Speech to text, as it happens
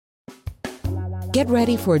Get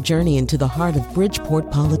ready for a journey into the heart of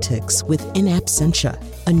Bridgeport politics with In Absentia,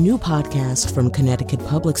 a new podcast from Connecticut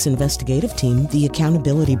Public's investigative team, The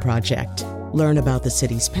Accountability Project. Learn about the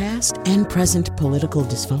city's past and present political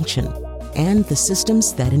dysfunction and the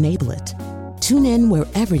systems that enable it. Tune in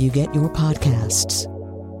wherever you get your podcasts.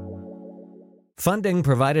 Funding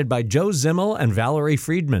provided by Joe Zimmel and Valerie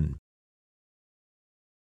Friedman.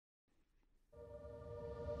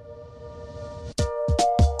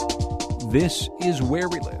 This is Where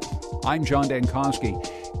We Live. I'm John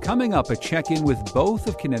Dankosky. Coming up, a check-in with both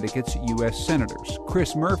of Connecticut's U.S. senators.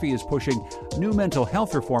 Chris Murphy is pushing new mental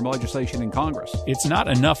health reform legislation in Congress. It's not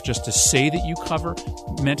enough just to say that you cover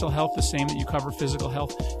mental health the same that you cover physical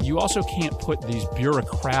health. You also can't put these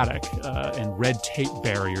bureaucratic and red tape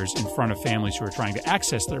barriers in front of families who are trying to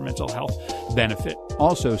access their mental health benefit.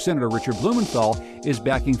 Also, Senator Richard Blumenthal is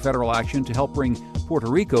backing federal action to help bring Puerto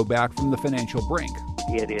Rico back from the financial brink.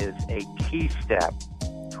 It is a key step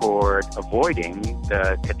toward avoiding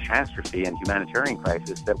the catastrophe and humanitarian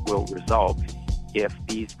crisis that will result if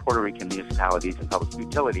these Puerto Rican municipalities and public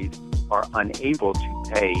utilities are unable to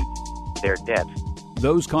pay their debts.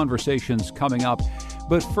 Those conversations coming up.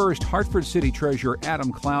 But first, Hartford City Treasurer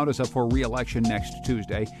Adam Cloud is up for re-election next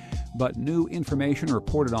Tuesday. But new information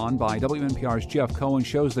reported on by WNPR's Jeff Cohen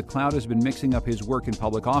shows that Cloud has been mixing up his work in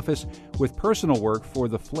public office with personal work for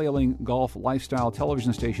the flailing golf lifestyle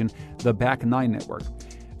television station, the Back Nine Network.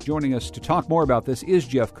 Joining us to talk more about this is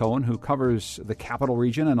Jeff Cohen, who covers the Capital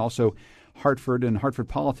Region and also Hartford and Hartford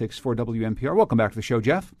politics for WNPR. Welcome back to the show,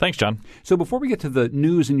 Jeff. Thanks, John. So before we get to the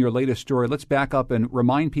news in your latest story, let's back up and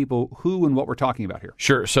remind people who and what we're talking about here.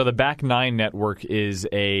 Sure. So the Back Nine Network is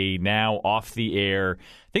a now off-the-air,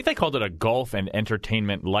 I think they called it a golf and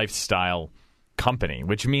entertainment lifestyle company,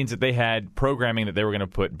 which means that they had programming that they were going to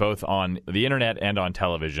put both on the internet and on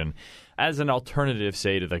television as an alternative,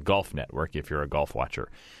 say, to the Golf Network, if you're a golf watcher.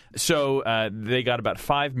 So they got about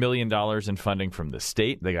 $5 million in funding from the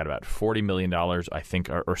state. They got about $40 million, I think,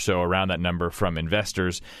 or so around that number from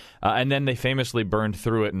investors. And then they famously burned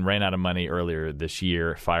through it and ran out of money earlier this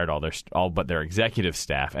year, fired all but their executive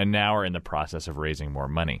staff, and now are in the process of raising more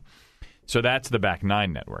money. So that's the Back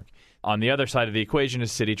Nine Network. On the other side of the equation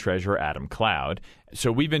is City Treasurer Adam Cloud.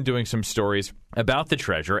 So we've been doing some stories about the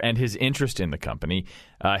treasurer and his interest in the company.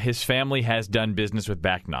 His family has done business with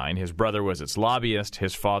Back Nine. His brother was its lobbyist.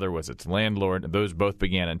 His father was its landlord. Those both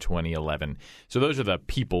began in 2011. So those are the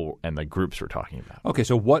people and the groups we're talking about. Okay,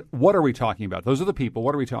 so what are we talking about? Those are the people.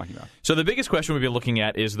 What are we talking about? So the biggest question we've been looking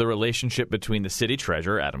at is the relationship between the city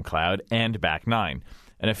treasurer, Adam Cloud, and Back Nine.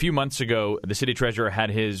 And a few months ago, the city treasurer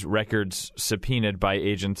had his records subpoenaed by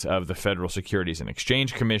agents of the Federal Securities and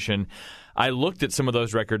Exchange Commission. I looked at some of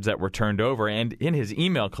those records that were turned over, and in his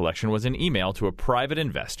email collection was an email to a private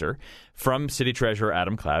investor from city treasurer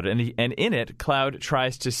Adam Cloud. And in it, Cloud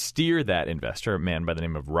tries to steer that investor, a man by the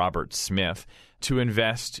name of Robert Smith, to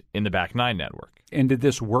invest in the Back Nine Network. And did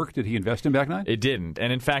this work? Did he invest in Back Nine? It didn't.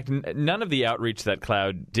 And in fact, none of the outreach that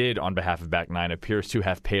Cloud did on behalf of Back Nine appears to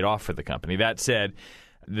have paid off for the company. That said,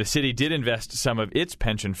 the city did invest some of its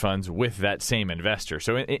pension funds with that same investor.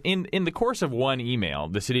 So in the course of one email,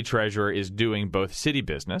 the city treasurer is doing both city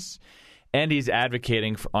business and he's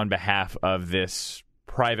advocating on behalf of this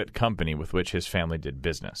private company with which his family did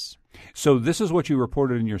business. So this is what you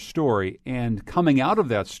reported in your story, and coming out of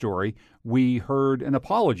that story, we heard an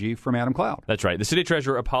apology from Adam Cloud. That's right. The city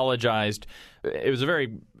treasurer apologized. It was a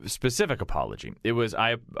very specific apology. It was,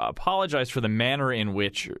 I apologize for the manner in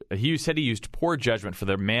which, he said he used poor judgment for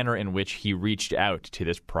the manner in which he reached out to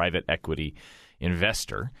this private equity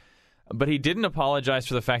investor. But he didn't apologize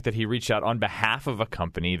for the fact that he reached out on behalf of a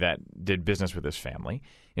company that did business with his family.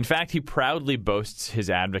 In fact, he proudly boasts his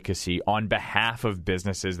advocacy on behalf of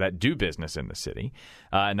businesses that do business in the city,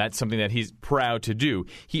 and that's something that he's proud to do.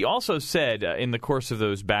 He also said in the course of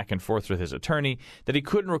those back and forth with his attorney that he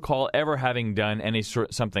couldn't recall ever having done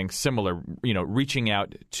something similar, reaching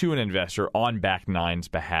out to an investor on Back Nine's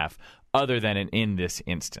behalf, other than in this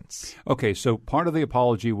instance. Okay, so part of the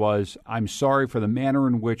apology was, I'm sorry for the manner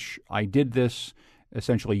in which I did this,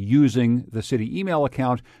 essentially using the city email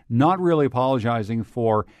account, not really apologizing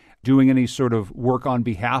for doing any sort of work on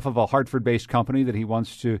behalf of a Hartford-based company that he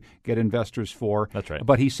wants to get investors for. That's right.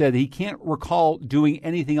 But he said he can't recall doing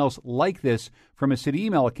anything else like this from a city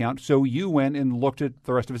email account, so you went and looked at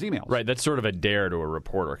the rest of his emails. Right, that's sort of a dare to a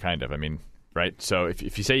reporter, kind of. I mean, right? So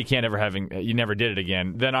if you say you never did it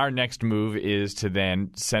again, then our next move is to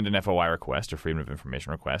then send an FOI request, a Freedom of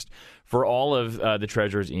Information request, for all of the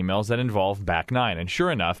treasurer's emails that involve Back Nine. And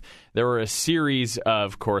sure enough, there were a series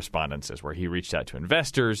of correspondences where he reached out to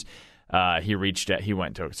investors, He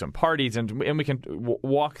went to some parties, and we can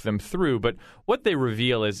walk them through. But what they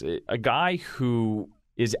reveal is a guy who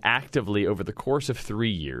is actively, over the course of 3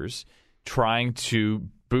 years, trying to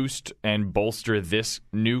boost and bolster this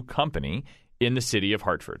new company in the city of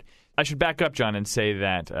Hartford. I should back up, John, and say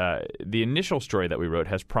that the initial story that we wrote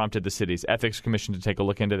has prompted the city's ethics commission to take a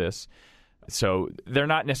look into this. So they're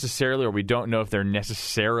not necessarily, or we don't know if they're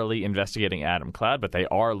necessarily investigating Adam Cloud, but they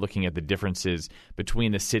are looking at the differences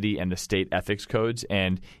between the city and the state ethics codes.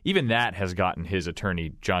 And even that has gotten his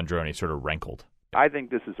attorney, John Droney, sort of rankled. I think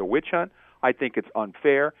this is a witch hunt. I think it's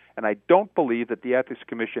unfair, and I don't believe that the Ethics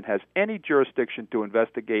Commission has any jurisdiction to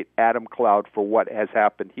investigate Adam Cloud for what has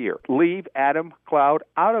happened here. Leave Adam Cloud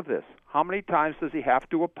out of this. How many times does he have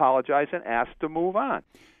to apologize and ask to move on?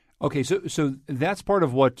 Okay, so that's part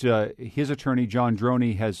of what his attorney, John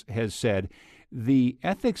Droney, has said. The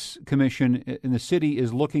Ethics Commission in the city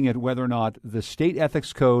is looking at whether or not the state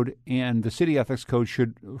ethics code and the city ethics code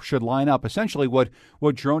should line up. Essentially, what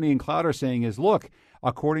Droney and Cloud are saying is, look,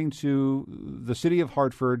 according to the city of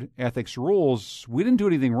Hartford ethics rules, we didn't do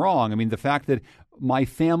anything wrong. I mean, the fact that my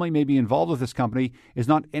family may be involved with this company is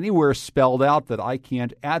not anywhere spelled out that I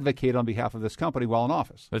can't advocate on behalf of this company while in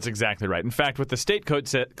office. That's exactly right. In fact, what the state code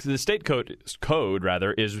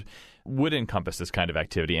would encompass this kind of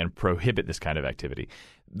activity and prohibit this kind of activity.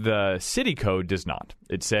 The city code does not.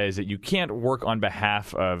 It says that you can't work on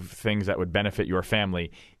behalf of things that would benefit your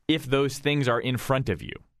family if those things are in front of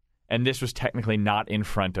you. And this was technically not in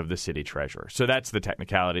front of the city treasurer. So that's the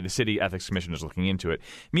technicality. The city ethics commission is looking into it.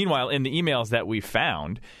 Meanwhile, in the emails that we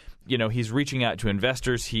found, he's reaching out to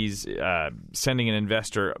investors. He's sending an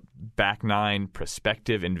investor back nine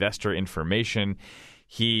prospective investor information.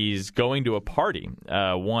 He's going to a party,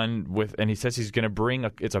 and he says he's going to bring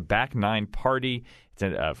it's a back nine party.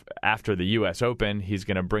 It's after the U.S. Open. He's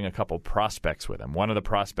going to bring a couple prospects with him. One of the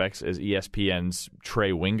prospects is ESPN's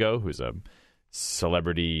Trey Wingo, who's a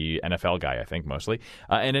celebrity NFL guy, I think, mostly.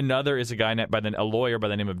 And another is a lawyer by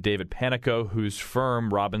the name of David Panico, whose firm,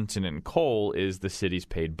 Robinson & Cole, is the city's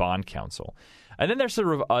paid bond counsel. And then there's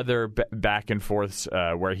sort of other back and forths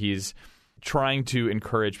where he's trying to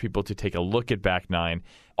encourage people to take a look at back nine.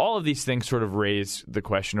 All of these things sort of raise the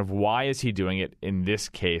question of why is he doing it in this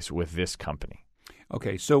case with this company?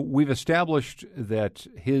 Okay, so we've established that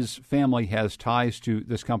his family has ties to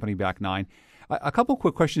this company, Back Nine. A couple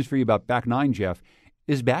quick questions for you about Back Nine, Jeff.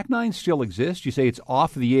 Does Back Nine still exist? You say it's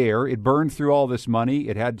off the air. It burned through all this money.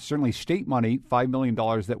 It had certainly state money, $5 million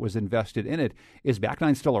that was invested in it. Is Back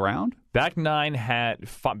Nine still around? Back Nine had,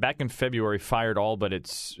 back in February, fired all but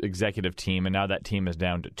its executive team, and now that team is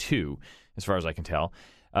down to 2, as far as I can tell.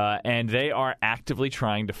 And they are actively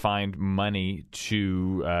trying to find money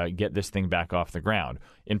to get this thing back off the ground,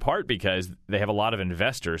 in part because they have a lot of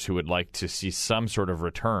investors who would like to see some sort of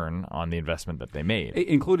return on the investment that they made.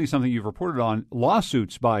 Including something you've reported on,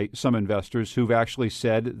 lawsuits by some investors who've actually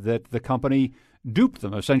said that the company duped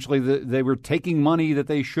them. Essentially, they were taking money that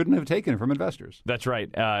they shouldn't have taken from investors. That's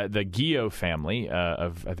right. The Guillot family, I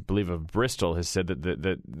believe of Bristol, has said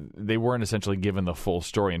that they weren't essentially given the full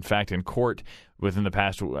story. In fact, in court within the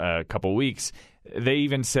past couple weeks, they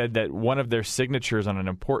even said that one of their signatures on an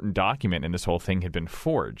important document in this whole thing had been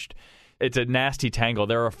forged. It's a nasty tangle.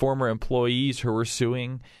 There are former employees who are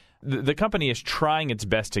suing. The company is trying its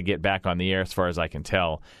best to get back on the air, as far as I can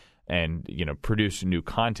tell, and produce new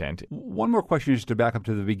content. One more question just to back up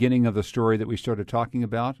to the beginning of the story that we started talking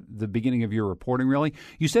about, the beginning of your reporting, really.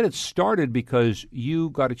 You said it started because you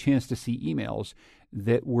got a chance to see emails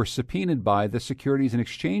that were subpoenaed by the Securities and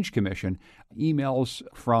Exchange Commission, emails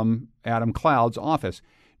from Adam Cloud's office.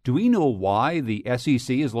 Do we know why the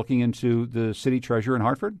SEC is looking into the city treasurer in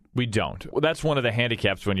Hartford? We don't. Well, that's one of the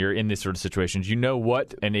handicaps when you're in these sort of situations. You know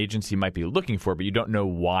what an agency might be looking for, but you don't know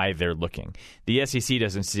why they're looking. The SEC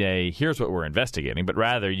doesn't say, here's what we're investigating, but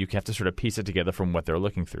rather you have to sort of piece it together from what they're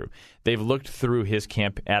looking through. They've looked through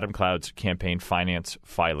Adam Cloud's campaign finance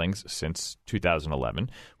filings since 2011,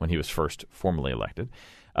 when he was first formally elected.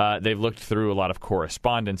 They've looked through a lot of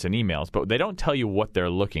correspondence and emails, but they don't tell you what they're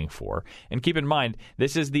looking for. And keep in mind,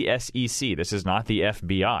 this is the SEC. This is not the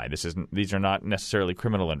FBI. These are not necessarily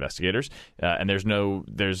criminal investigators, and there's no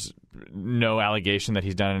allegation that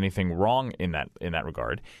he's done anything wrong in that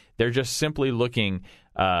regard. They're just simply looking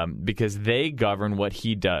because they govern what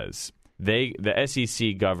he does. The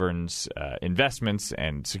SEC governs investments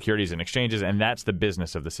and securities and exchanges, and that's the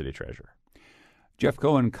business of the city treasurer. Jeff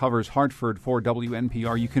Cohen covers Hartford for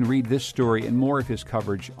WNPR. You can read this story and more of his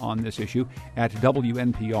coverage on this issue at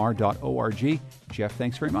WNPR.org. Jeff,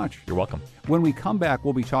 thanks very much. You're welcome. When we come back,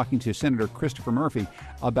 we'll be talking to Senator Christopher Murphy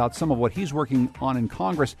about some of what he's working on in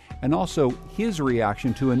Congress and also his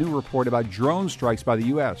reaction to a new report about drone strikes by the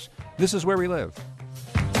U.S. This is Where We Live.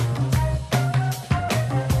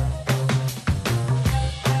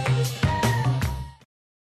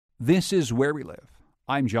 This is Where We Live.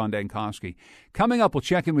 I'm John Dankosky. Coming up, we'll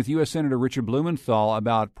check in with U.S. Senator Richard Blumenthal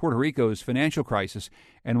about Puerto Rico's financial crisis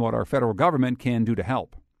and what our federal government can do to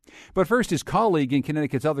help. But first, his colleague in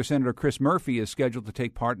Connecticut's other Senator Chris Murphy is scheduled to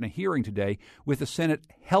take part in a hearing today with the Senate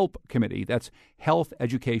HELP Committee. That's Health,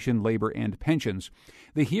 Education, Labor, and Pensions.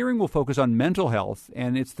 The hearing will focus on mental health,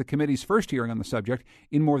 and it's the committee's first hearing on the subject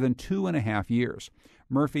in more than 2.5 years.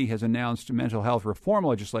 Murphy has announced mental health reform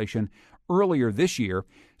legislation earlier this year.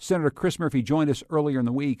 Senator Chris Murphy joined us earlier in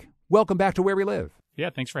the week. Welcome back to Where We Live. Yeah,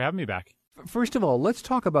 thanks for having me back. First of all, let's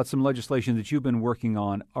talk about some legislation that you've been working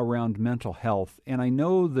on around mental health. And I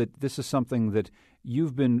know that this is something that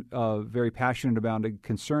you've been very passionate about and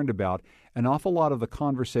concerned about. An awful lot of the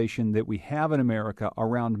conversation that we have in America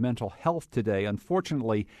around mental health today,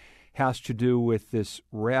 unfortunately, has to do with this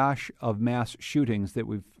rash of mass shootings that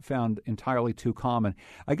we've found entirely too common.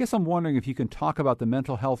 I guess I'm wondering if you can talk about the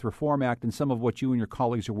Mental Health Reform Act and some of what you and your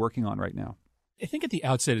colleagues are working on right now. I think at the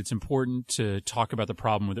outset, it's important to talk about the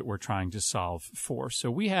problem that we're trying to solve for. So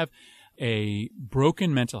we have a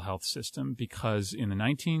broken mental health system because in the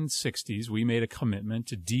 1960s, we made a commitment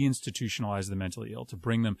to deinstitutionalize the mentally ill, to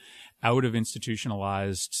bring them out of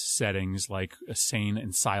institutionalized settings like sane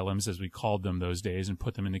asylums, as we called them those days, and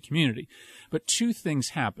put them in the community. But two things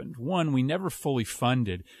happened. One, we never fully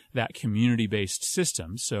funded that community-based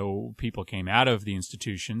system. So people came out of the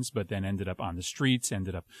institutions, but then ended up on the streets,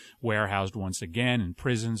 ended up warehoused once again in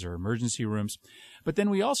prisons or emergency rooms. But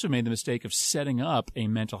then we also made the mistake of setting up a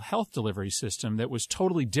mental health delivery system that was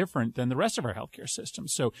totally different than the rest of our healthcare system.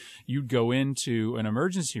 So you'd go into an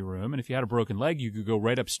emergency room, and if you had a broken leg, you could go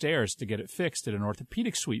right upstairs to get it fixed at an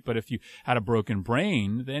orthopedic suite. But if you had a broken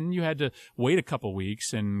brain, then you had to wait a couple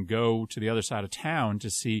weeks and go to the other side of town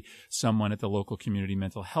to see someone at the local community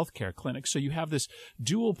mental health care clinic. So you have this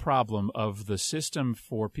dual problem of the system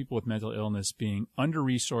for people with mental illness being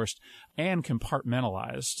under-resourced and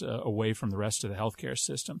compartmentalized away from the rest of the healthcare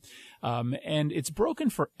system. And it's broken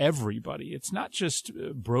for everybody. It's not just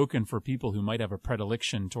broken for people who might have a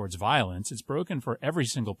predilection towards violence. It's broken for every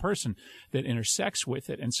single person that intersects with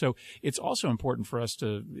it. And so it's also important for us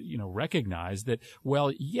to, recognize that,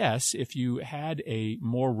 well, yes, if you had a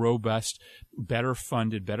more robust, better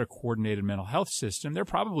funded, better coordinated mental health system, there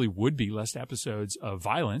probably would be less episodes of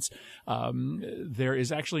violence. There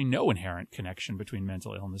is actually no inherent connection between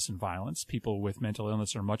mental illness and violence. People with mental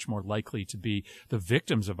illness are much more likely to be the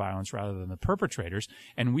victims of violence rather than the perpetrators.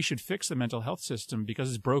 And we should fix the mental health system because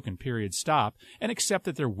it's broken, period, stop, and accept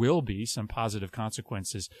that there will be some positive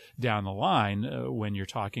consequences down the line when you're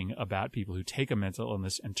talking about people who take a mental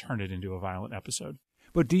illness and turn it into a violent episode.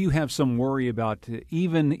 But do you have some worry about,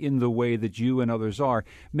 even in the way that you and others are,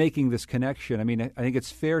 making this connection? I mean, I think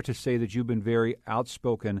it's fair to say that you've been very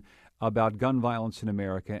outspoken about gun violence in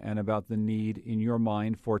America and about the need, in your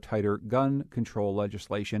mind, for tighter gun control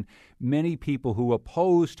legislation. Many people who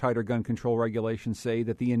oppose tighter gun control regulations say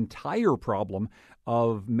that the entire problem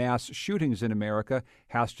of mass shootings in America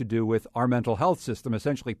has to do with our mental health system,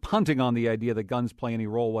 essentially punting on the idea that guns play any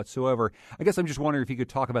role whatsoever. I guess I'm just wondering if you could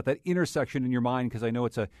talk about that intersection in your mind, because I know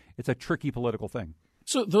it's a tricky political thing.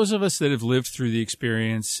 So those of us that have lived through the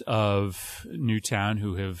experience of Newtown,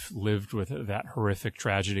 who have lived with that horrific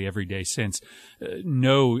tragedy every day since,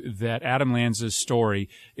 know that Adam Lanza's story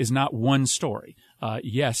is not one story.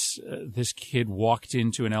 Yes, this kid walked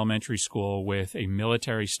into an elementary school with a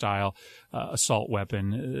military-style assault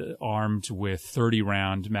weapon armed with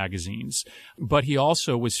 30-round magazines. But he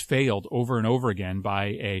also was failed over and over again by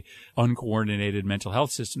a uncoordinated mental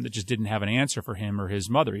health system that just didn't have an answer for him or his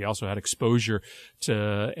mother. He also had exposure to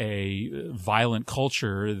a violent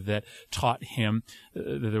culture that taught him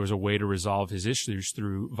that there was a way to resolve his issues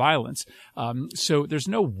through violence. So there's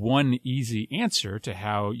no one easy answer to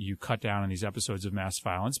how you cut down on these episodes of mass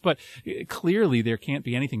violence, but clearly there can't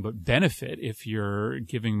be anything but benefit if you're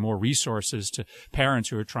giving more resources to parents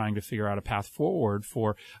who are trying to figure out a path forward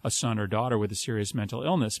for a son or daughter with a serious mental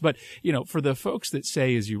illness. But, for the folks that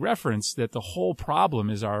say, as you referenced, that the whole problem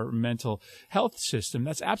is our mental health system,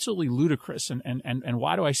 that's absolutely ludicrous. And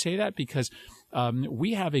why do I say that? Because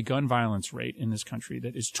we have a gun violence rate in this country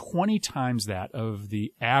that is 20 times that of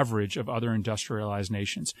the average of other industrialized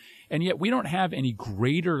nations. And yet we don't have any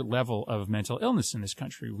greater level of mental illness in this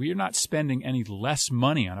country. We are not spending any less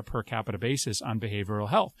money on a per capita basis on behavioral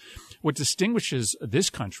health. What distinguishes this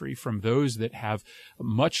country from those that have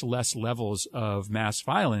much less levels of mass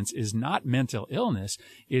violence is not mental illness.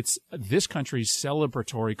 It's this country's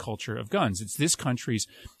celebratory culture of guns. It's this country's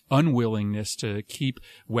unwillingness to keep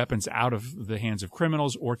weapons out of the hands of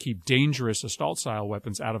criminals or keep dangerous assault-style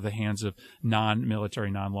weapons out of the hands of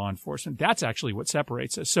non-military, non-law enforcement. That's actually what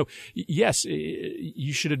separates us. So, yes,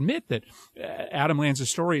 you should admit that Adam Lanza's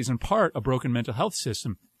story is in part a broken mental health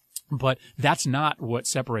system. But that's not what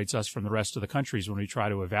separates us from the rest of the countries when we try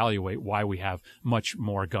to evaluate why we have much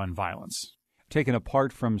more gun violence. Taken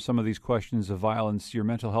apart from some of these questions of violence, your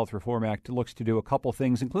Mental Health Reform Act looks to do a couple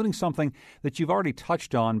things, including something that you've already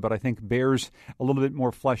touched on, but I think bears a little bit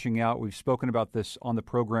more fleshing out. We've spoken about this on the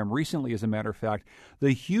program recently, as a matter of fact,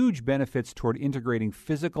 the huge benefits toward integrating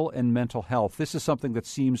physical and mental health. This is something that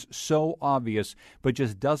seems so obvious, but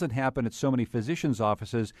just doesn't happen at so many physicians'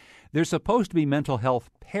 offices. There's supposed to be mental health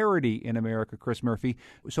parity in America, Chris Murphy.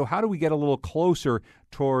 So how do we get a little closer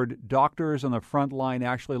toward doctors on the front line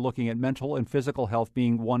actually looking at mental and physical health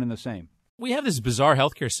being one and the same? We have this bizarre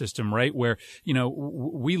healthcare system, right, where,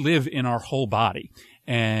 we live in our whole body.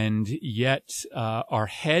 And yet our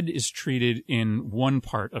head is treated in one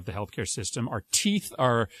part of the healthcare system. Our teeth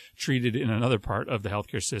are treated in another part of the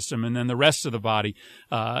healthcare system. And then the rest of the body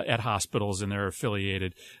at hospitals and their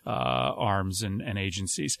affiliated arms and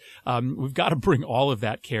agencies. We've got to bring all of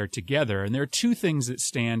that care together. And there are two things that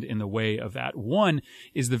stand in the way of that. One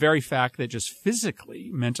is the very fact that just physically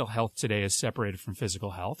mental health today is separated from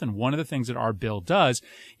physical health. And one of the things that our bill does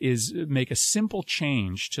is make a simple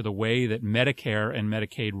change to the way that Medicare and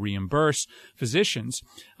Medicaid reimburse physicians.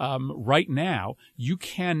 Right now, you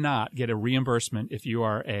cannot get a reimbursement if you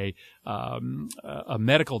are a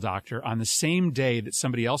medical doctor on the same day that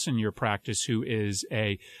somebody else in your practice who is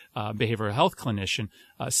a behavioral health clinician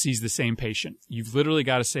sees the same patient. You've literally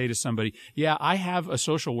got to say to somebody, yeah, I have a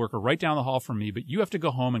social worker right down the hall from me, but you have to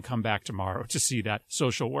go home and come back tomorrow to see that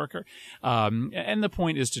social worker. And the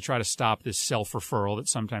point is to try to stop this self-referral that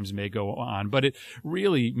sometimes may go on, but it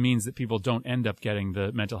really means that people don't end up getting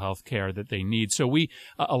the mental health care that they need. So we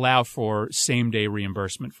allow for same-day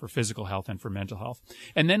reimbursement for physical health and for mental health.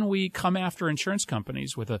 And then we come after insurance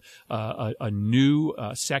companies with a new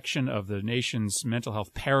section of the nation's mental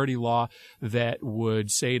health parity law that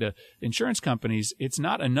would say to insurance companies, it's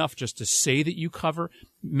not enough just to say that you cover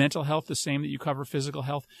mental health the same that you cover physical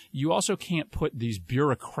health. You also can't put these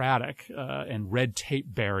bureaucratic and red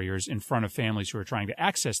tape barriers in front of families who are trying to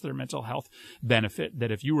access their mental health benefit,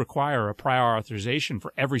 that if you require a prior authorization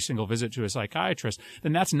for every single visit to a psychiatrist,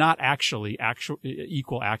 then that's not actually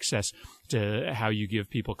equal access to how you give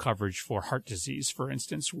people coverage for heart disease, for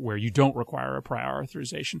instance, where you don't require a prior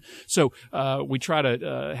authorization. So we try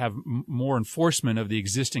to have more enforcement of the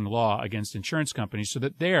existing law against insurance companies so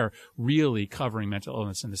that they're really covering mental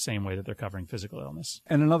illness in the same way that they're covering physical illness.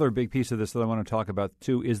 And another big piece of this that I want to talk about,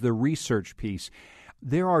 too, is the research piece.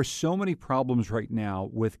 There are so many problems right now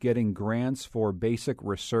with getting grants for basic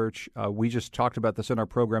research. We just talked about this in our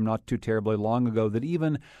program not too terribly long ago, that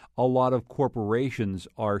even a lot of corporations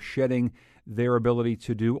are shedding their ability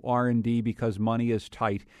to do R&D because money is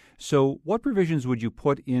tight. So what provisions would you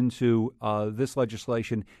put into this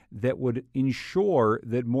legislation that would ensure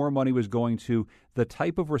that more money was going to the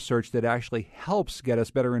type of research that actually helps get us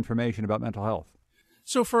better information about mental health?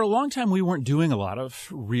 So for a long time, we weren't doing a lot of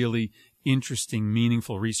really interesting,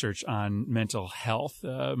 meaningful research on mental health.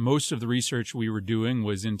 Most of the research we were doing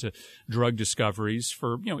was into drug discoveries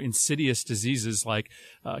for, insidious diseases like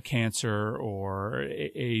cancer or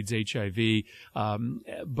AIDS, HIV.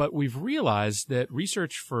 But we've realized that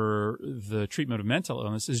research for the treatment of mental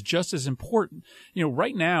illness is just as important.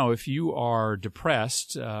 Right now, if you are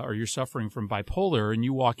depressed or you're suffering from bipolar and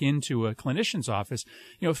you walk into a clinician's office,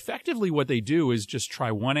 effectively what they do is just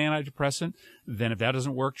try one antidepressant. Then if that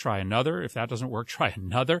doesn't work, try another. If that doesn't work, try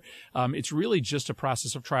another. It's really just a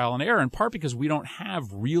process of trial and error, in part because we don't have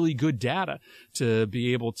really good data to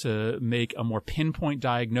be able to make a more pinpoint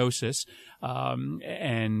diagnosis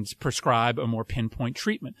and prescribe a more pinpoint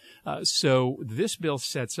treatment. So this bill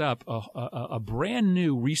sets up a brand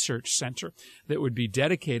new research center that would be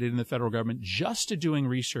dedicated in the federal government just to doing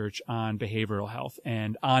research on behavioral health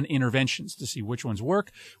and on interventions to see which ones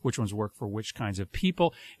work for which kinds of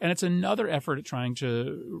people. And it's another effort at trying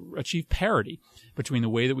to achieve parity between the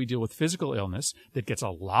way that we deal with physical illness that gets a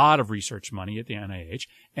lot of research money at the NIH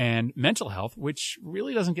and mental health, which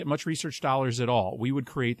really doesn't get much research dollars at all. We would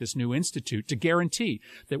create this new institute Institute to guarantee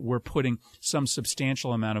that we're putting some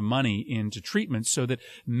substantial amount of money into treatment so that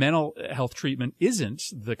mental health treatment isn't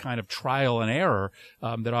the kind of trial and error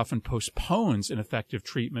that often postpones an effective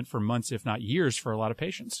treatment for months, if not years, for a lot of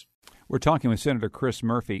patients. We're talking with Senator Chris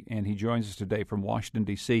Murphy, and he joins us today from Washington,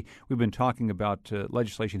 D.C. We've been talking about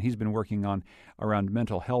legislation he's been working on around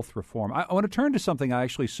mental health reform. I want to turn to something I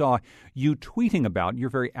actually saw you tweeting about. You're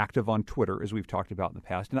very active on Twitter, as we've talked about in the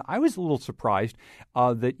past. And I was a little surprised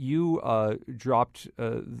that you dropped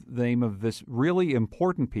the name of this really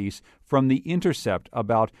important piece from The Intercept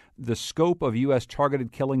about the scope of U.S.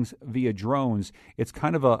 targeted killings via drones. It's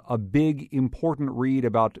kind of a big, important read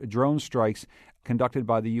about drone strikes conducted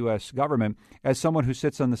by the U.S. government. As someone who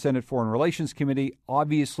sits on the Senate Foreign Relations Committee,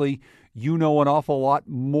 obviously you know an awful lot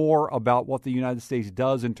more about what the United States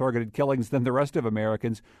does in targeted killings than the rest of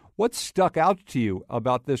Americans. What stuck out to you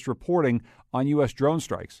about this reporting on U.S. drone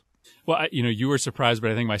strikes? Well, you were surprised,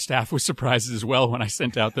 but I think my staff was surprised as well when I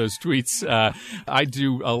sent out those tweets. I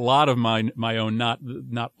do a lot of my own, not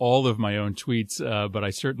all of my own tweets, but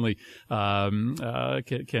I certainly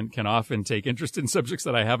can often take interest in subjects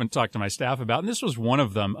that I haven't talked to my staff about, and this was one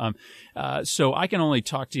of them. So I can only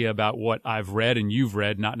talk to you about what I've read and you've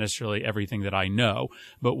read, not necessarily everything that I know,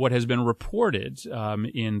 but what has been reported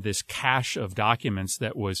in this cache of documents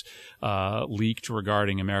that was leaked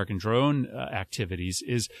regarding American drone activities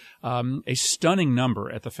is a stunning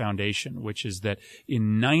number at the foundation, which is that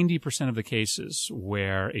in 90% of the cases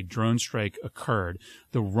where a drone strike occurred,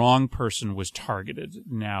 the wrong person was targeted.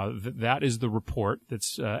 Now, that is the report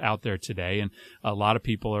that's out there today, and a lot of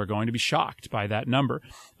people are going to be shocked by that number.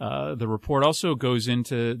 The report also goes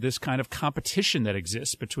into this kind of competition that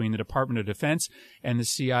exists between the Department of Defense and the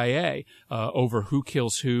CIA over who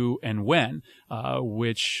kills who and when,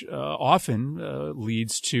 which often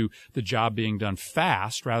leads to the job being done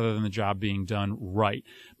fast rather than the job being done right.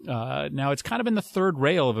 Now, it's kind of in the third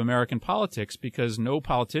rail of American politics because no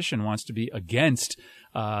politician wants to be against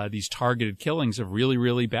these targeted killings of really,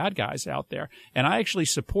 really bad guys out there. And I actually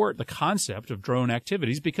support the concept of drone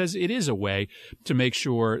activities because it is a way to make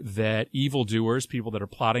sure that evildoers, people that are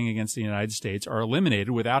plotting against the United States, are eliminated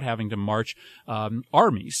without having to march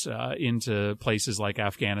armies into places like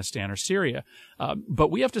Afghanistan or Syria.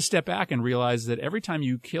 But we have to step back and realize that every time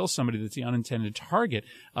you kill somebody that's the unintended target,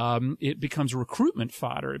 it becomes recruitment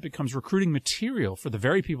fodder. It becomes recruiting material for the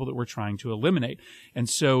very people that we're trying to eliminate. And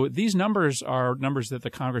so these numbers are numbers that the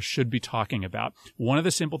Congress should be talking about. One of the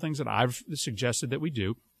simple things that I've suggested that we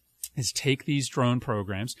do is take these drone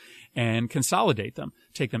programs and consolidate them,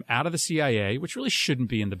 take them out of the CIA, which really shouldn't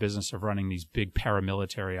be in the business of running these big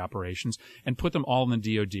paramilitary operations, and put them all in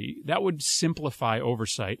the DoD. That would simplify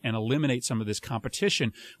oversight and eliminate some of this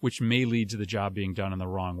competition, which may lead to the job being done in the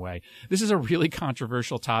wrong way. This is a really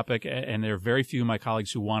controversial topic, and there are very few of my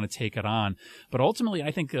colleagues who want to take it on. But ultimately,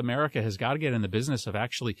 I think America has got to get in the business of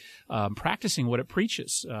actually practicing what it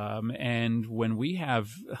preaches. And when we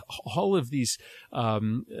have all of these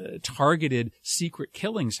targeted secret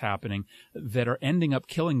killings happening that are ending up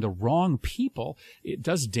killing the wrong people, it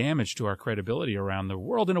does damage to our credibility around the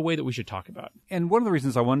world in a way that we should talk about. And one of the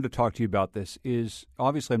reasons I wanted to talk to you about this is,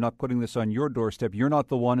 obviously, I'm not putting this on your doorstep. You're not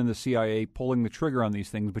the one in the CIA pulling the trigger on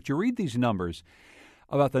these things, but you read these numbers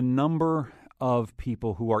about the number of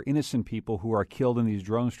people who are innocent people who are killed in these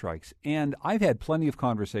drone strikes. And I've had plenty of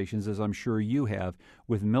conversations, as I'm sure you have,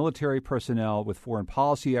 with military personnel, with foreign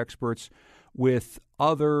policy experts, with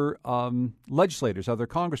other legislators, other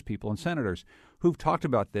congresspeople and senators who've talked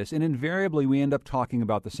about this. And invariably, we end up talking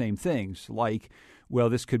about the same things, like, well,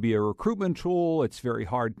 this could be a recruitment tool. It's very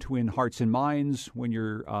hard to win hearts and minds when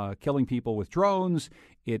you're killing people with drones.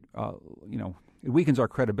 It weakens our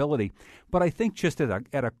credibility. But I think just at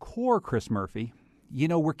a core, Chris Murphy,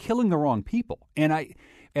 we're killing the wrong people. And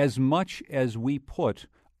as much as we put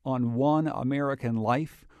on one American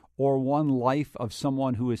life or one life of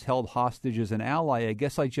someone who is held hostage as an ally, I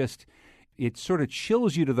guess it sort of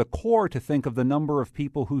chills you to the core to think of the number of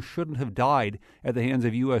people who shouldn't have died at the hands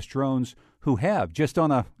of U.S. drones who have, just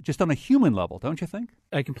on a human level, don't you think?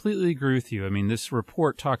 I completely agree with you. I mean, this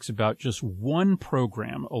report talks about just one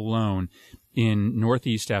program alone in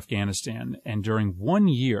northeast Afghanistan, and during 1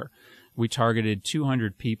 year, we targeted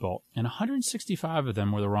 200 people, and 165 of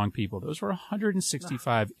them were the wrong people. Those were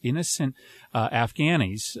 165 innocent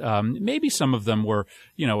Afghanis. Maybe some of them were,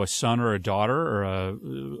 a son or a daughter or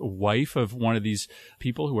a wife of one of these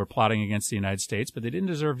people who were plotting against the United States, but they didn't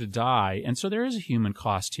deserve to die. And so there is a human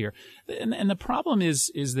cost here. And the problem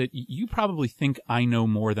is that you probably think I know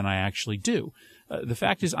more than I actually do. The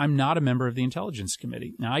fact is, I'm not a member of the Intelligence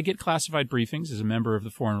Committee. Now, I get classified briefings as a member of the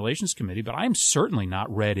Foreign Relations Committee, but I am certainly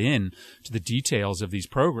not read in to the details of these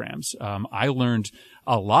programs. I learned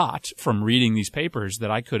a lot from reading these papers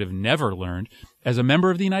that I could have never learned as a member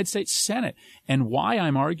of the United States Senate. And why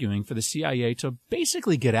I'm arguing for the CIA to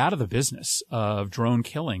basically get out of the business of drone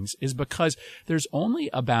killings is because there's only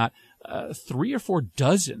about 3 or 4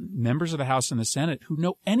 dozen members of the House and the Senate who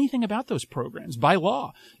know anything about those programs by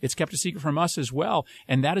law. It's kept a secret from us as well.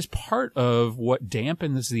 And that is part of what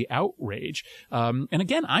dampens the outrage. And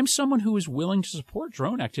again, I'm someone who is willing to support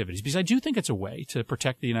drone activities because I do think it's a way to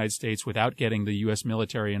protect the United States without getting the U.S.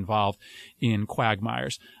 military involved in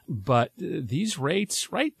quagmires. But these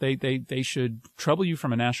rates, right, they should trouble you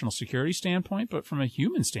from a national security standpoint, but from a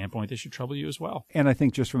human standpoint, they should trouble you as well. And I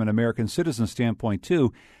think just from an American citizen standpoint,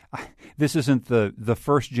 too, this isn't the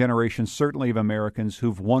first generation, certainly, of Americans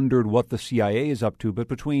who've wondered what the CIA is up to, but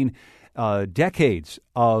between decades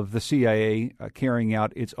of the CIA carrying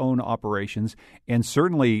out its own operations and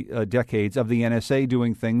certainly decades of the NSA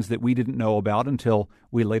doing things that we didn't know about until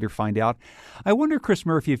we later find out. I wonder, Chris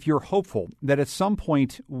Murphy, if you're hopeful that at some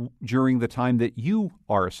point during the time that you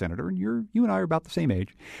are a senator, and you and I are about the same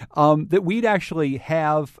age, that we'd actually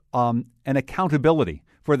have an accountability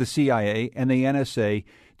for the CIA and the NSA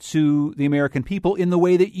to the American people in the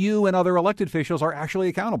way that you and other elected officials are actually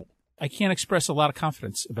accountable. I can't express a lot of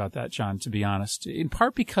confidence about that, John, to be honest, in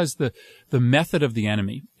part because the method of the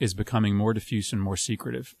enemy is becoming more diffuse and more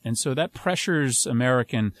secretive. And so that pressures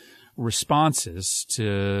American responses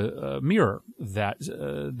to mirror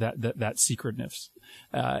that secretness.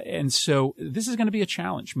 And so this is going to be a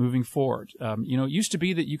challenge moving forward. It used to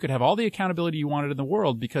be that you could have all the accountability you wanted in the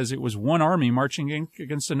world because it was one army marching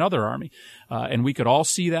against another army. And we could all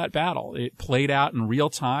see that battle. It played out in real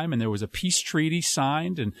time, and there was a peace treaty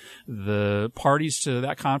signed, and the parties to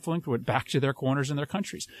that conflict went back to their corners in their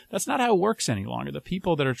countries. That's not how it works any longer. The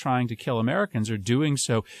people that are trying to kill Americans are doing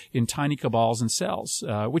so in tiny cabals and cells,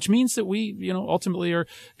 which means that we, ultimately are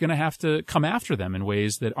going to have to come after them in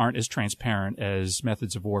ways that aren't as transparent as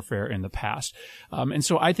methods of warfare in the past. And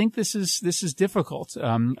so I think this is difficult.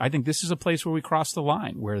 I think this is a place where we cross the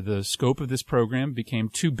line, where the scope of this program became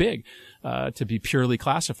too big to be purely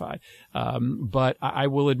classified. But I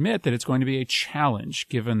will admit that it's going to be a challenge,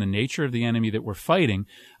 given the nature of the enemy that we're fighting,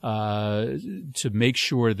 to make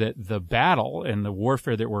sure that the battle and the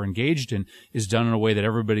warfare that we're engaged in is done in a way that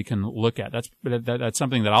everybody can look at. That's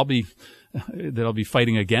something that I'll be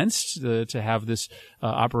fighting against, to have these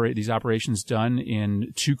operations done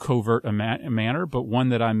in too covert a manner, but one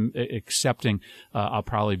that I'm accepting I'll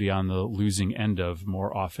probably be on the losing end of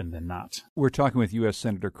more often than not. We're talking with U.S.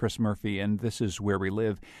 Senator Chris Murphy, and this is Where We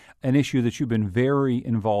Live, an issue that you've been very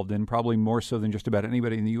involved in, probably more so than just about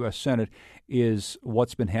anybody in the U.S. Senate, is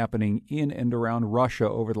what's been happening in and around Russia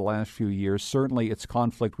over the last few years, certainly its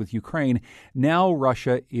conflict with Ukraine. Now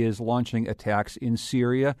Russia is launching attacks in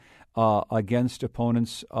Syria against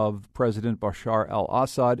opponents of President Bashar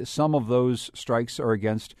al-Assad. Some of those strikes are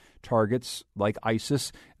against targets like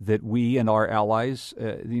ISIS that we and our allies,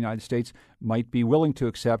 the United States, might be willing to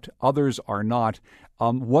accept. Others are not.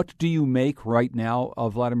 What do you make right now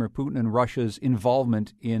of Vladimir Putin and Russia's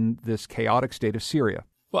involvement in this chaotic state of Syria?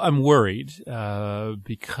 Well, I'm worried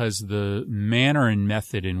because the manner and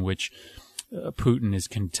method in which Putin is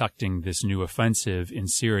conducting this new offensive in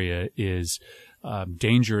Syria is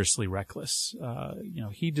dangerously reckless.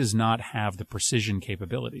 He does not have the precision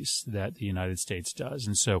capabilities that the United States does.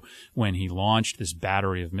 And so when he launched this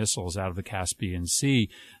battery of missiles out of the Caspian Sea,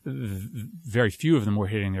 very few of them were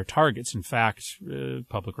hitting their targets. In fact,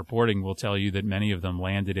 public reporting will tell you that many of them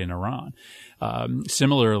landed in Iran.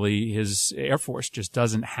 Similarly, his Air Force just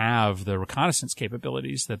doesn't have the reconnaissance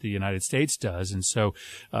capabilities that the United States does. And so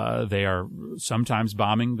they are sometimes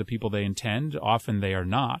bombing the people they intend. Often they are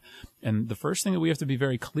not. And the first thing that we have to be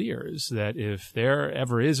very clear is that if there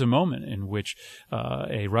ever is a moment in which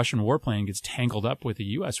a Russian warplane gets tangled up with a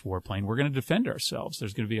U.S. warplane, we're going to defend ourselves.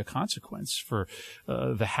 There's going to be a consequence for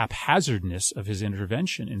the haphazardness of his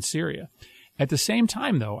intervention in Syria. At the same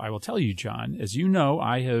time, though, I will tell you, John, as you know,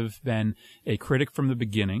 I have been a critic from the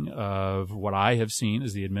beginning of what I have seen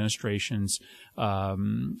as the administration's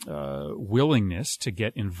willingness to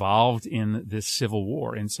get involved in this civil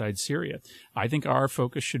war inside Syria. I think our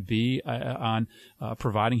focus should be on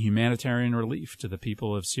providing humanitarian relief to the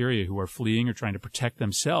people of Syria who are fleeing or trying to protect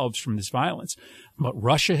themselves from this violence. But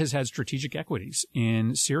Russia has had strategic equities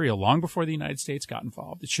in Syria long before the United States got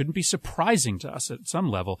involved. It shouldn't be surprising to us at some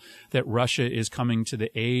level that Russia is coming to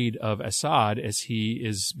the aid of Assad as he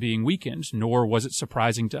is being weakened, nor was it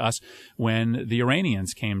surprising to us when the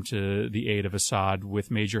Iranians came to the aid of Assad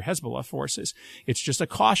with major Hezbollah forces. It's just a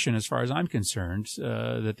caution, as far as I'm concerned,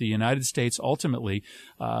 that the United States ultimately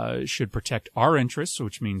should protect our interests,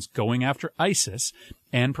 which means going after ISIS,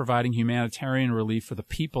 and providing humanitarian relief for the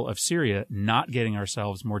people of Syria, not getting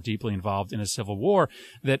ourselves more deeply involved in a civil war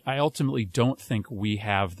that I ultimately don't think we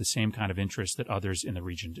have the same kind of interest that others in the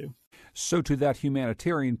region do. So to that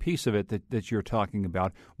humanitarian piece of it that you're talking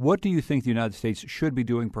about, what do you think the United States should be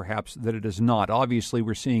doing perhaps that it is not? Obviously,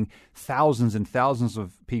 we're seeing thousands and thousands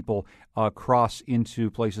of people cross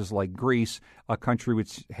into places like Greece, a country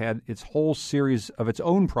which had its whole series of its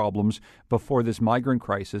own problems before this migrant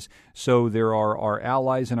crisis. So there are our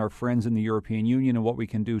allies and our friends in the European Union and what we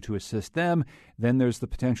can do to assist them. Then there's the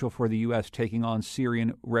potential for the U.S. taking on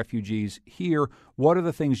Syrian refugees here. What are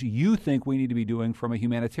the things you think we need to be doing from a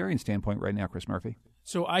humanitarian standpoint right now, Chris Murphy?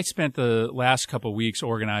 So I spent the last couple of weeks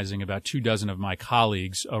organizing about 24 of my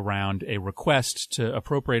colleagues around a request to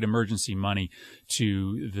appropriate emergency money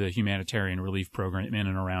to the humanitarian relief program in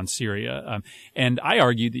and around Syria. And I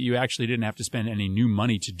argued that you actually didn't have to spend any new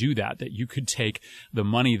money to do that you could take the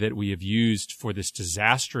money that we have used for this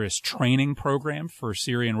disastrous training program for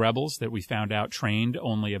Syrian rebels that we found out trained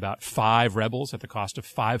only about 5 rebels at the cost of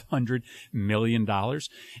 $500 million.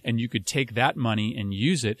 And you could take that money and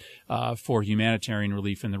use it for humanitarian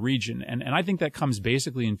relief in the region. And I think that comes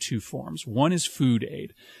basically in 2 forms. One is food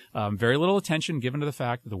aid. Very little attention given to the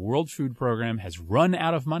fact that the World Food Program has run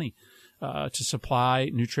out of money to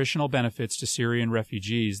supply nutritional benefits to Syrian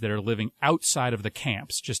refugees that are living outside of the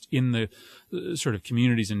camps, just in the sort of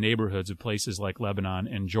communities and neighborhoods of places like Lebanon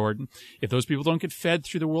and Jordan. If those people don't get fed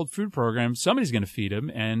through the World Food Program, somebody's going to feed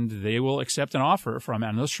them, and they will accept an offer from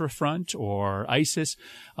al-Nusra Front or ISIS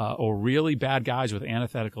or really bad guys with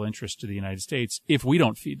antithetical interests to the United States if we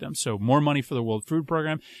don't feed them. So more money for the World Food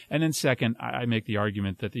Program. And then second, I make the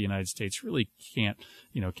argument that the United States really can't,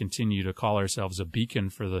 continue to call ourselves a beacon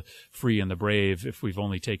for the free and the brave if we've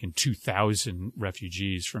only taken 2,000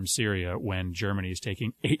 refugees from Syria when Germany is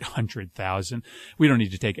taking 800,000. We don't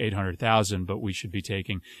need to take 800,000, but we should be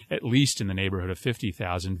taking at least in the neighborhood of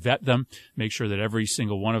 50,000. Vet them, make sure that every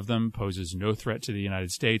single one of them poses no threat to the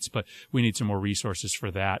United States, but we need some more resources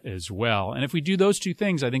for that as well. And if we do those 2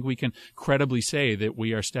 things, I think we can credibly say that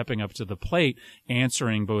we are stepping up to the plate,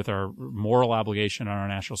 answering both our moral obligation and our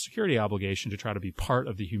national security obligation to try to be part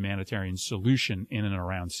of the humanitarian solution in and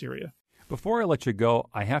around Syria. Before I let you go,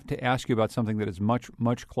 I have to ask you about something that is much,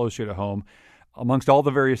 much closer to home. Amongst all the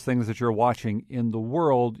various things that you're watching in the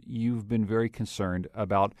world, you've been very concerned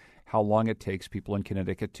about how long it takes people in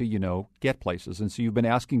Connecticut to, get places. And so you've been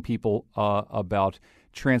asking people about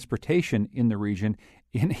transportation in the region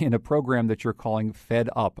in a program that you're calling Fed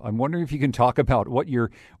Up. I'm wondering if you can talk about what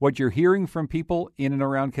you're hearing from people in and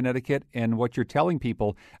around Connecticut and what you're telling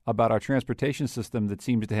people about our transportation system that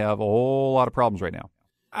seems to have a whole lot of problems right now.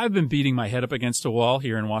 I've been beating my head up against a wall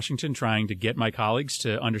here in Washington trying to get my colleagues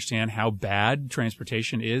to understand how bad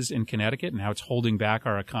transportation is in Connecticut and how it's holding back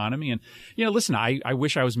our economy. And, listen, I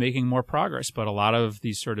wish I was making more progress, but a lot of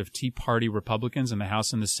these sort of Tea Party Republicans in the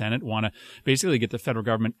House and the Senate want to basically get the federal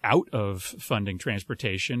government out of funding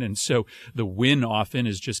transportation. And so the win often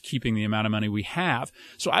is just keeping the amount of money we have.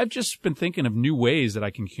 So I've just been thinking of new ways that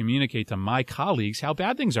I can communicate to my colleagues how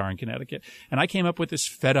bad things are in Connecticut. And I came up with this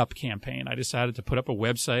Fed Up campaign. I decided to put up a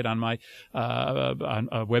website on my on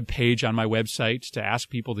a web page on my website to ask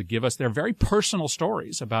people to give us their very personal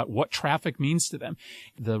stories about what traffic means to them.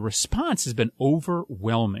 The response has been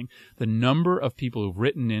overwhelming. The number of people who've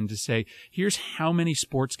written in to say, here's how many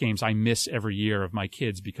sports games I miss every year of my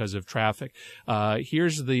kids because of traffic.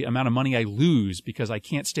 Here's the amount of money I lose because I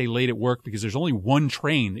can't stay late at work because there's only one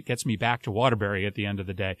train that gets me back to Waterbury at the end of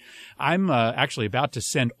the day. I'm actually about to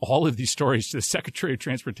send all of these stories to the Secretary of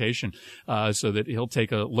Transportation so that he'll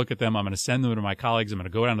take a look at them. I'm going to send them to my colleagues. I'm going to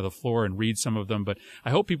go down to the floor and read some of them, but I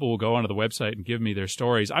hope people will go onto the website and give me their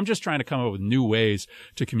stories. I'm just trying to come up with new ways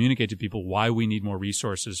to communicate to people why we need more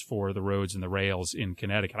resources for the roads and the rails in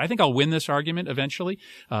Connecticut. I think I'll win this argument eventually.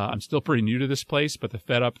 I'm still pretty new to this place, but the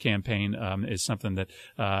Fed Up campaign is something that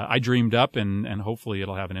I dreamed up, and hopefully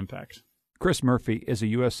it'll have an impact. Chris Murphy is a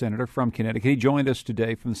U.S. Senator from Connecticut. He joined us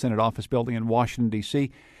today from the Senate Office Building in Washington,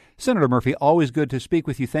 D.C. Senator Murphy, always good to speak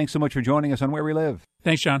with you. Thanks so much for joining us on Where We Live.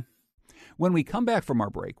 Thanks, John. When we come back from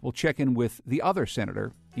our break, we'll check in with the other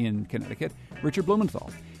senator in Connecticut, Richard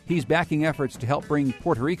Blumenthal. He's backing efforts to help bring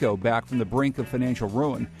Puerto Rico back from the brink of financial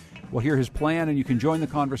ruin. We'll hear his plan, and you can join the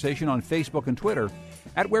conversation on Facebook and Twitter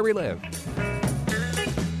at Where We Live.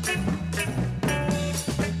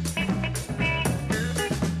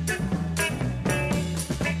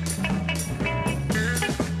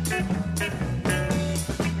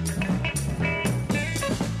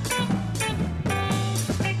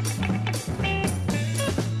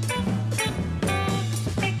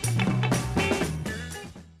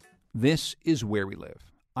 This is Where We Live.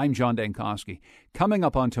 I'm John Dankosky. Coming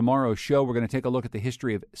up on tomorrow's show, we're going to take a look at the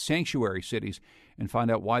history of sanctuary cities and find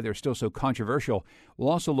out why they're still so controversial. We'll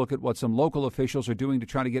also look at what some local officials are doing to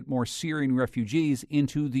try to get more Syrian refugees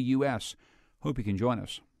into the U.S. Hope you can join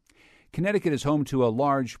us. Connecticut is home to a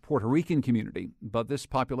large Puerto Rican community, but this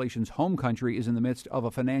population's home country is in the midst of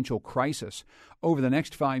a financial crisis. Over the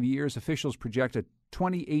next 5 years, officials project a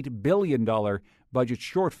 $28 billion budget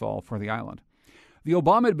shortfall for the island. The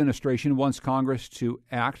Obama administration wants Congress to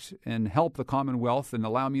act and help the Commonwealth and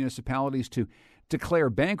allow municipalities to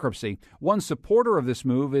declare bankruptcy. One supporter of this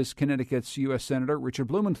move is Connecticut's U.S. Senator Richard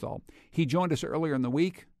Blumenthal. He joined us earlier in the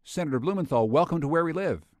week. Senator Blumenthal, welcome to Where We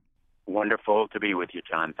Live. Wonderful to be with you,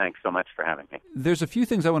 John. Thanks so much for having me. There's a few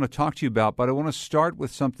things I want to talk to you about, but I want to start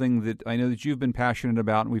with something that I know that you've been passionate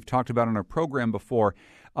about and we've talked about on our program before,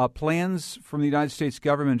 plans from the United States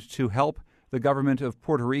government to help the government of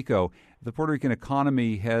Puerto Rico. The Puerto Rican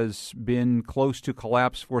economy has been close to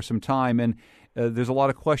collapse for some time, and there's a lot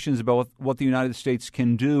of questions about what the United States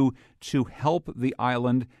can do to help the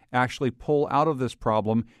island actually pull out of this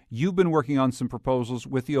problem. You've been working on some proposals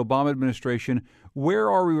with the Obama administration.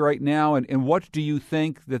 Where are we right now, and what do you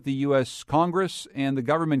think that the U.S. Congress and the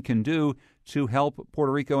government can do to help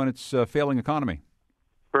Puerto Rico and its failing economy?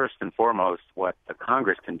 First and foremost, what the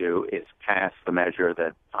Congress can do is pass the measure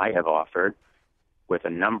that I have offered with a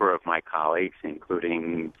number of my colleagues,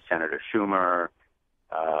 including Senator Schumer,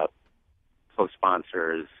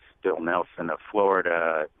 co-sponsors Bill Nelson of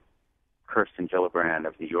Florida, Kirsten Gillibrand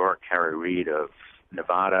of New York, Harry Reid of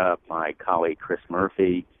Nevada, my colleague Chris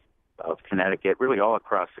Murphy of Connecticut, really all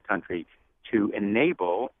across the country, to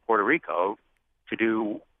enable Puerto Rico to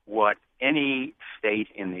do what any state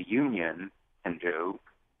in the Union can do,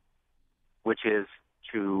 which is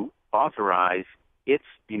to authorize its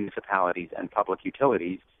municipalities and public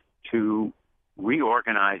utilities to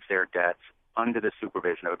reorganize their debts under the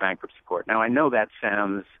supervision of a bankruptcy court. Now, I know that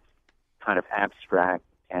sounds kind of abstract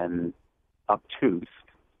and obtuse,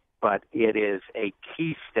 but it is a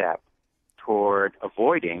key step toward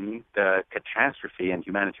avoiding the catastrophe and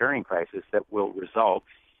humanitarian crisis that will result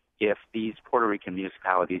if these Puerto Rican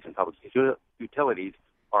municipalities and public utilities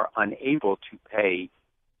are unable to pay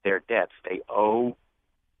their debts. They owe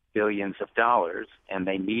billions of dollars, and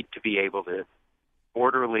they need to be able to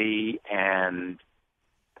orderly and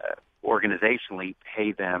organizationally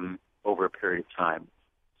pay them over a period of time.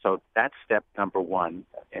 So that's step number one.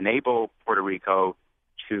 Enable Puerto Rico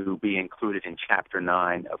to be included in Chapter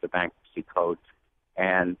 9 of the Bankruptcy Code.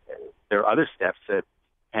 And there are other steps that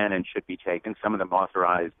can and should be taken, some of them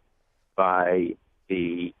authorized by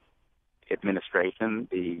the administration,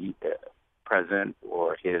 the president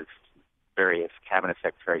or his various cabinet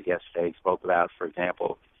secretaries yesterday spoke about, for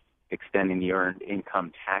example, extending the earned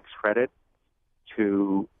income tax credit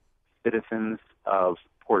to citizens of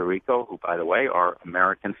Puerto Rico, who, by the way, are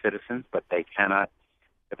American citizens, but they cannot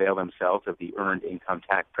avail themselves of the earned income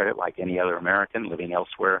tax credit like any other American living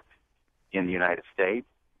elsewhere in the United States,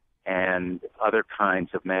 and other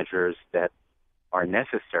kinds of measures that are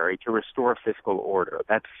necessary to restore fiscal order.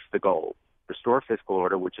 That's the goal. Restore fiscal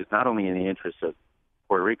order, which is not only in the interest of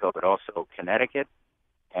Puerto Rico, but also Connecticut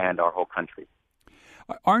and our whole country.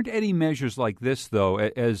 Aren't any measures like this, though,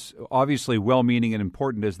 as obviously well-meaning and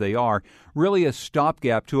important as they are, really a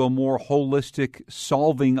stopgap to a more holistic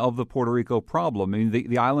solving of the Puerto Rico problem? I mean,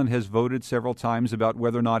 the island has voted several times about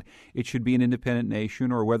whether or not it should be an independent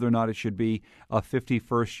nation or whether or not it should be a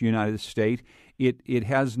 51st United State. It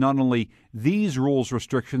has not only these rules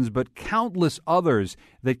restrictions, but countless others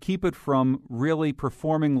that keep it from really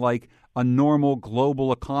performing like a normal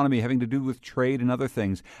global economy having to do with trade and other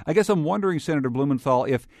things. I guess I'm wondering, Senator Blumenthal,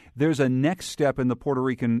 if there's a next step in the Puerto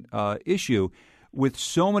Rican issue with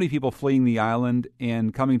so many people fleeing the island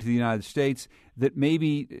and coming to the United States that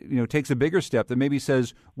maybe takes a bigger step, that maybe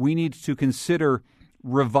says we need to consider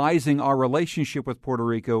revising our relationship with Puerto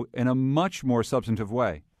Rico in a much more substantive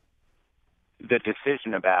way. The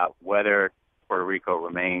decision about whether Puerto Rico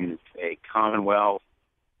remains a commonwealth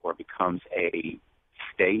or becomes a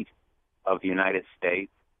state of the United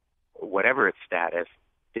States, whatever its status,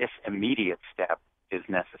 this immediate step is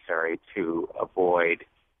necessary to avoid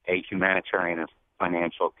a humanitarian and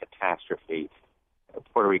financial catastrophe.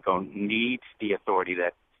 Puerto Rico needs the authority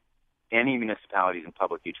that any municipalities and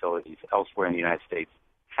public utilities elsewhere in the United States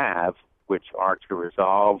have, which are to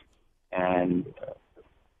resolve and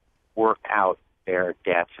work out their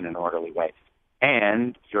debts in an orderly way.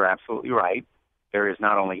 And you're absolutely right. There is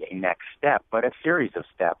not only a next step, but a series of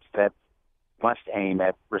steps that must aim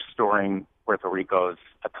at restoring Puerto Rico's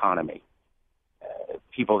economy.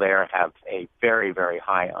 People there have a very, very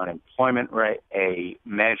high unemployment rate. A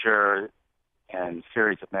measure and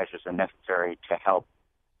series of measures are necessary to help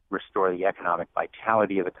restore the economic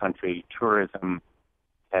vitality of the country. Tourism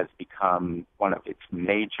has become one of its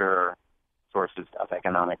major sources of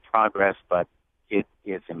economic progress, but it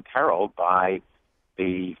is imperiled by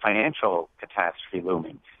the financial catastrophe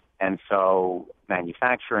looming. And so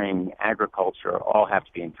manufacturing, agriculture, all have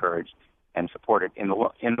to be encouraged and supported. In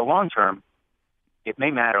the long term, it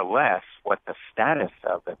may matter less what the status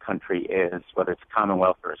of the country is, whether it's a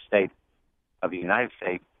Commonwealth or a state of the United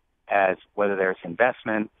States, as whether there's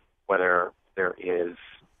investment, whether there is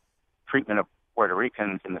treatment of Puerto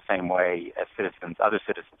Ricans in the same way as other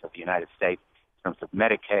citizens of the United States, in terms of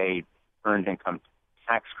Medicaid, earned income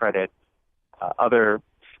tax credit, other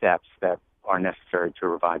steps that are necessary to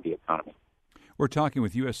revive the economy. We're talking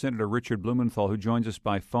with U.S. Senator Richard Blumenthal, who joins us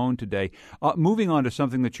by phone today. Moving on to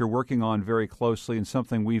something that you're working on very closely and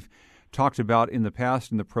something we've talked about in the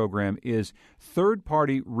past in the program is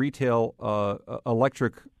third-party retail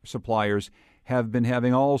electric suppliers have been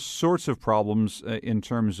having all sorts of problems in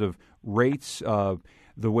terms of rates,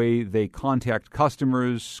 the way they contact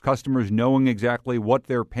customers knowing exactly what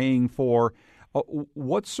they're paying for.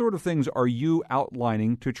 What sort of things are you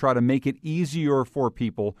outlining to try to make it easier for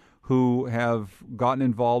people who have gotten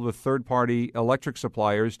involved with third-party electric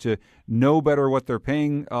suppliers to know better what they're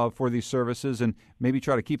paying for these services and maybe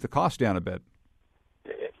try to keep the cost down a bit?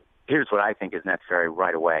 Here's what I think is necessary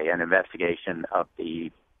right away: an investigation of the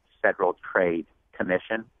Federal Trade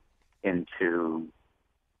Commission into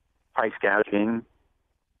price gouging,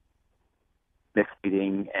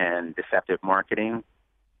 misleading and deceptive marketing,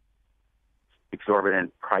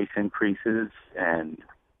 exorbitant price increases and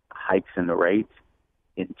hikes in the rates,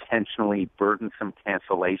 intentionally burdensome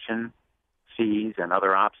cancellation fees and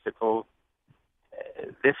other obstacles.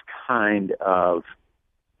 This kind of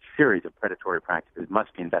series of predatory practices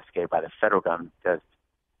must be investigated by the federal government because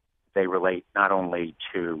they relate not only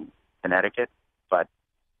to Connecticut, but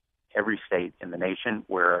every state in the nation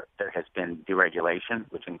where there has been deregulation,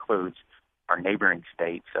 which includes our neighboring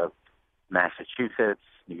states of Massachusetts,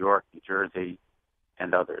 New York, New Jersey,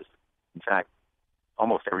 and others. In fact,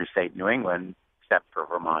 almost every state in New England except for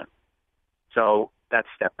Vermont. So that's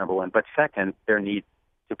step number one. But second, there needs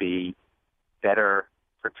to be better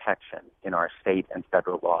protection in our state and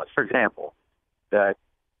federal laws. For example, the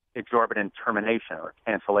exorbitant termination or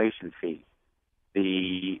cancellation fee,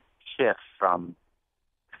 the shift from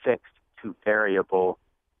fixed to variable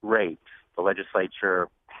rates. The legislature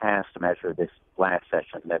passed a measure this last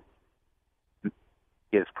session that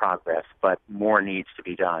is progress, but more needs to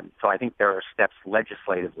be done. So I think there are steps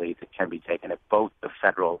legislatively that can be taken at both the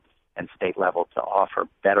federal and state level to offer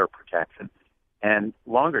better protection. And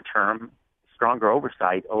longer term, stronger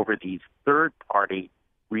oversight over these third-party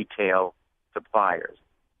retail suppliers.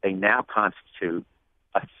 They now constitute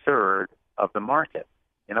a third of the market.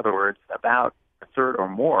 In other words, about a third or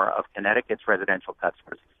more of Connecticut's residential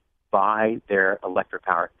customers buy their electric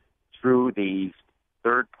power through these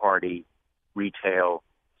third-party retail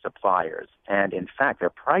suppliers. And in fact, their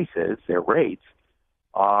prices, their rates,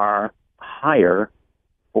 are higher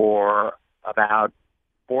for about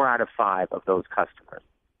 4 out of 5 of those customers,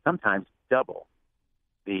 sometimes double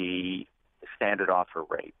the standard offer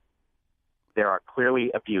rate. There are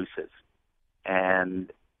clearly abuses,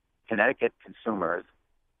 and Connecticut consumers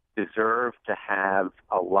deserve to have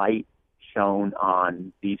a light shown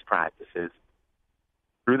on these practices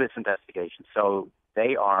through this investigation so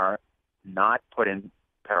they are not put in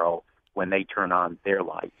peril when they turn on their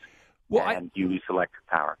lights and use electric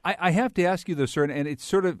power. I have to ask you though, sir, and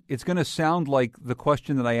it's going to sound like the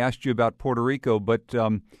question that I asked you about Puerto Rico, but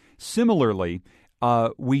similarly,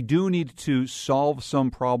 we do need to solve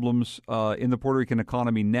some problems in the Puerto Rican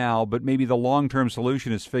economy now, but maybe the long-term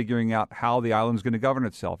solution is figuring out how the island's going to govern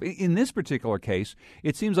itself. In this particular case,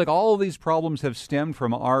 it seems like all of these problems have stemmed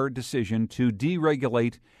from our decision to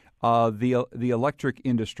deregulate the electric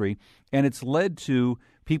industry, and it's led to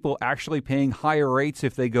people actually paying higher rates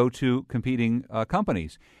if they go to competing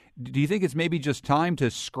companies. Do you think it's maybe just time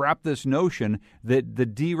to scrap this notion that the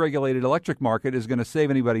deregulated electric market is going to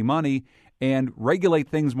save anybody money and regulate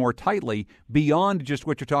things more tightly beyond just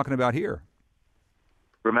what you're talking about here?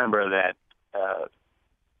 Remember that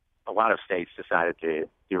a lot of states decided to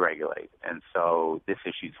deregulate. And so this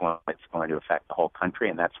issue is one that's going to affect the whole country,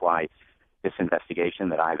 and that's why this investigation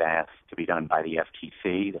that I've asked to be done by the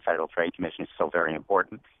FTC, the Federal Trade Commission, is so very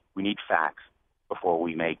important. We need facts before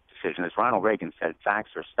we make decisions. As Ronald Reagan said,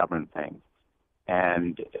 facts are stubborn things.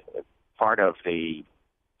 And part of the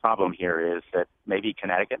problem here is that maybe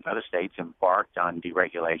Connecticut and other states embarked on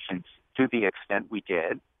deregulation to the extent we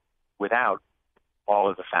did without all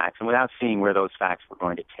of the facts and without seeing where those facts were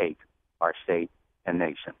going to take our state and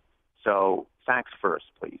nation. So facts first,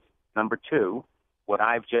 please. Number two, what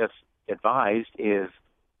I've just advised is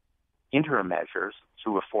interim measures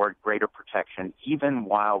to afford greater protection even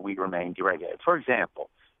while we remain deregulated. For example,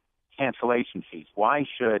 cancellation fees. Why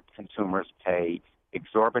should consumers pay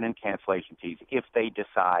exorbitant cancellation fees if they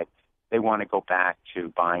decide they want to go back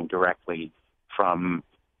to buying directly from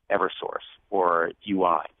Eversource or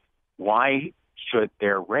UI? Why should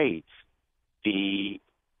their rates be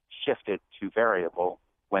shifted to variable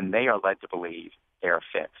when they are led to believe they are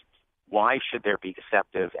fixed? Why should there be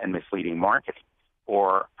deceptive and misleading marketing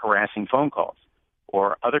or harassing phone calls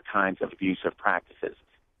or other kinds of abusive practices?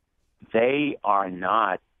 They are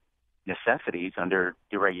not necessities under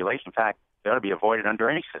deregulation. In fact, they ought to be avoided under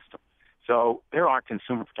any system. So there are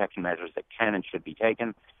consumer protection measures that can and should be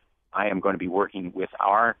taken. I am going to be working with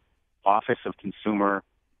our Office of Consumer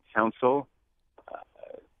Counsel.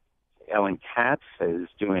 Ellen Katz is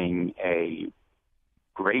doing a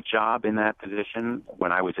great job in that position.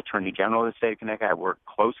 When I was Attorney General of the state of Connecticut, I worked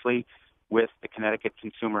closely with the Connecticut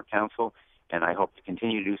Consumer Council, and I hope to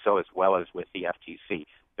continue to do so, as well as with the FTC.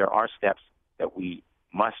 There are steps that we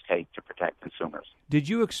must take to protect consumers. Did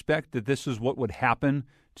you expect that this is what would happen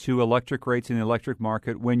to electric rates in the electric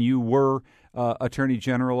market when you were Attorney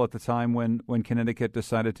General at the time when Connecticut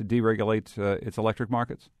decided to deregulate its electric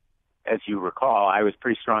markets? As you recall, I was a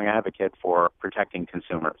pretty strong advocate for protecting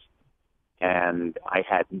consumers. And I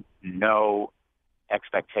had no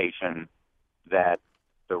expectation that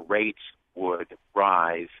the rates would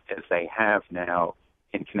rise as they have now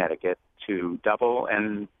in Connecticut to double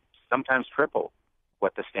and sometimes triple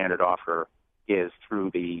what the standard offer is through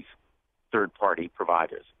these third-party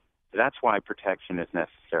providers. That's why protection is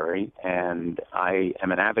necessary, and I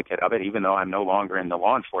am an advocate of it. Even though I'm no longer in the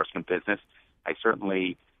law enforcement business, I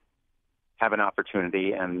certainly have an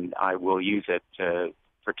opportunity, and I will use it to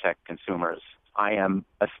protect consumers. I am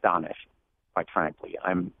astonished, quite frankly.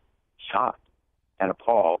 I'm shocked and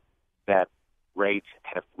appalled that rates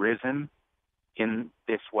have risen in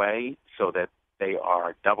this way so that they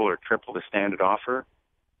are double or triple the standard offer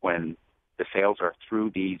when the sales are through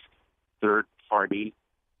these third-party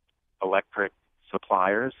electric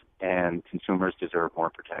suppliers, and consumers deserve more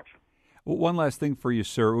protection. Well, one last thing for you,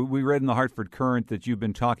 sir. We read in the Hartford Courant that you've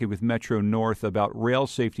been talking with Metro North about rail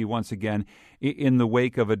safety once again in the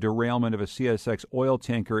wake of a derailment of a CSX oil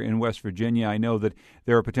tanker in West Virginia. I know that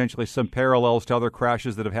there are potentially some parallels to other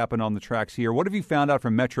crashes that have happened on the tracks here. What have you found out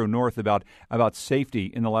from Metro North about safety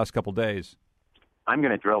in the last couple days? I'm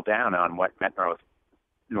going to drill down on what Metro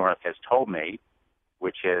North has told me,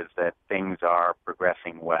 which is that things are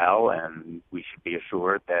progressing well, and we should be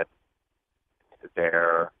assured that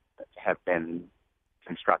there have been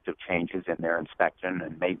constructive changes in their inspection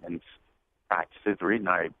and maintenance practices. The reason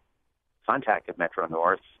I contacted Metro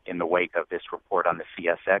North in the wake of this report on the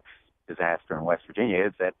CSX disaster in West Virginia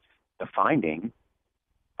is that the finding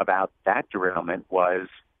about that derailment was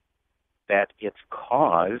that its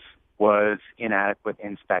cause was inadequate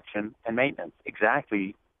inspection and maintenance,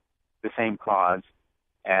 exactly the same cause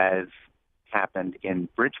as happened in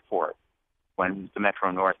Bridgeport when the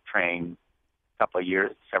Metro North train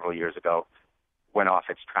several years ago, went off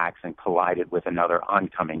its tracks and collided with another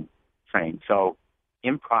oncoming train. So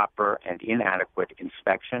improper and inadequate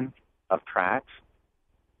inspection of tracks,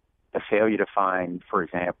 the failure to find, for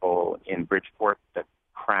example, in Bridgeport, the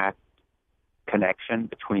cracked connection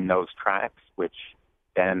between those tracks, which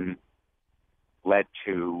then led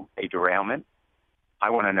to a derailment. I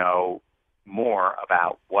want to know more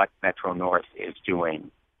about what Metro North is doing.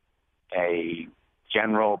 A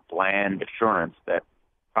general bland assurance that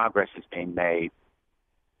progress is being made,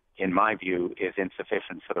 in my view, is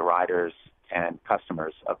insufficient for the riders and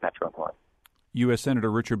customers of Metro North. U.S. Senator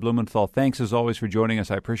Richard Blumenthal, thanks as always for joining us.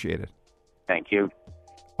 I appreciate it. Thank you.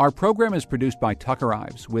 Our program is produced by Tucker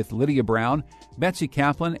Ives with Lydia Brown, Betsy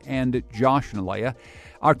Kaplan, and Josh Nalea.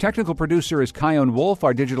 Our technical producer is Kyone Wolf.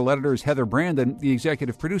 Our digital editor is Heather Brandon. The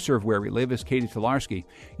executive producer of Where We Live is Katie Filarski.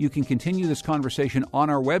 You can continue this conversation on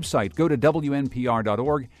our website. Go to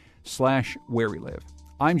WNPR.org/wherewelive.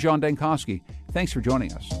 I'm John Dankosky. Thanks for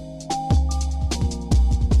joining us.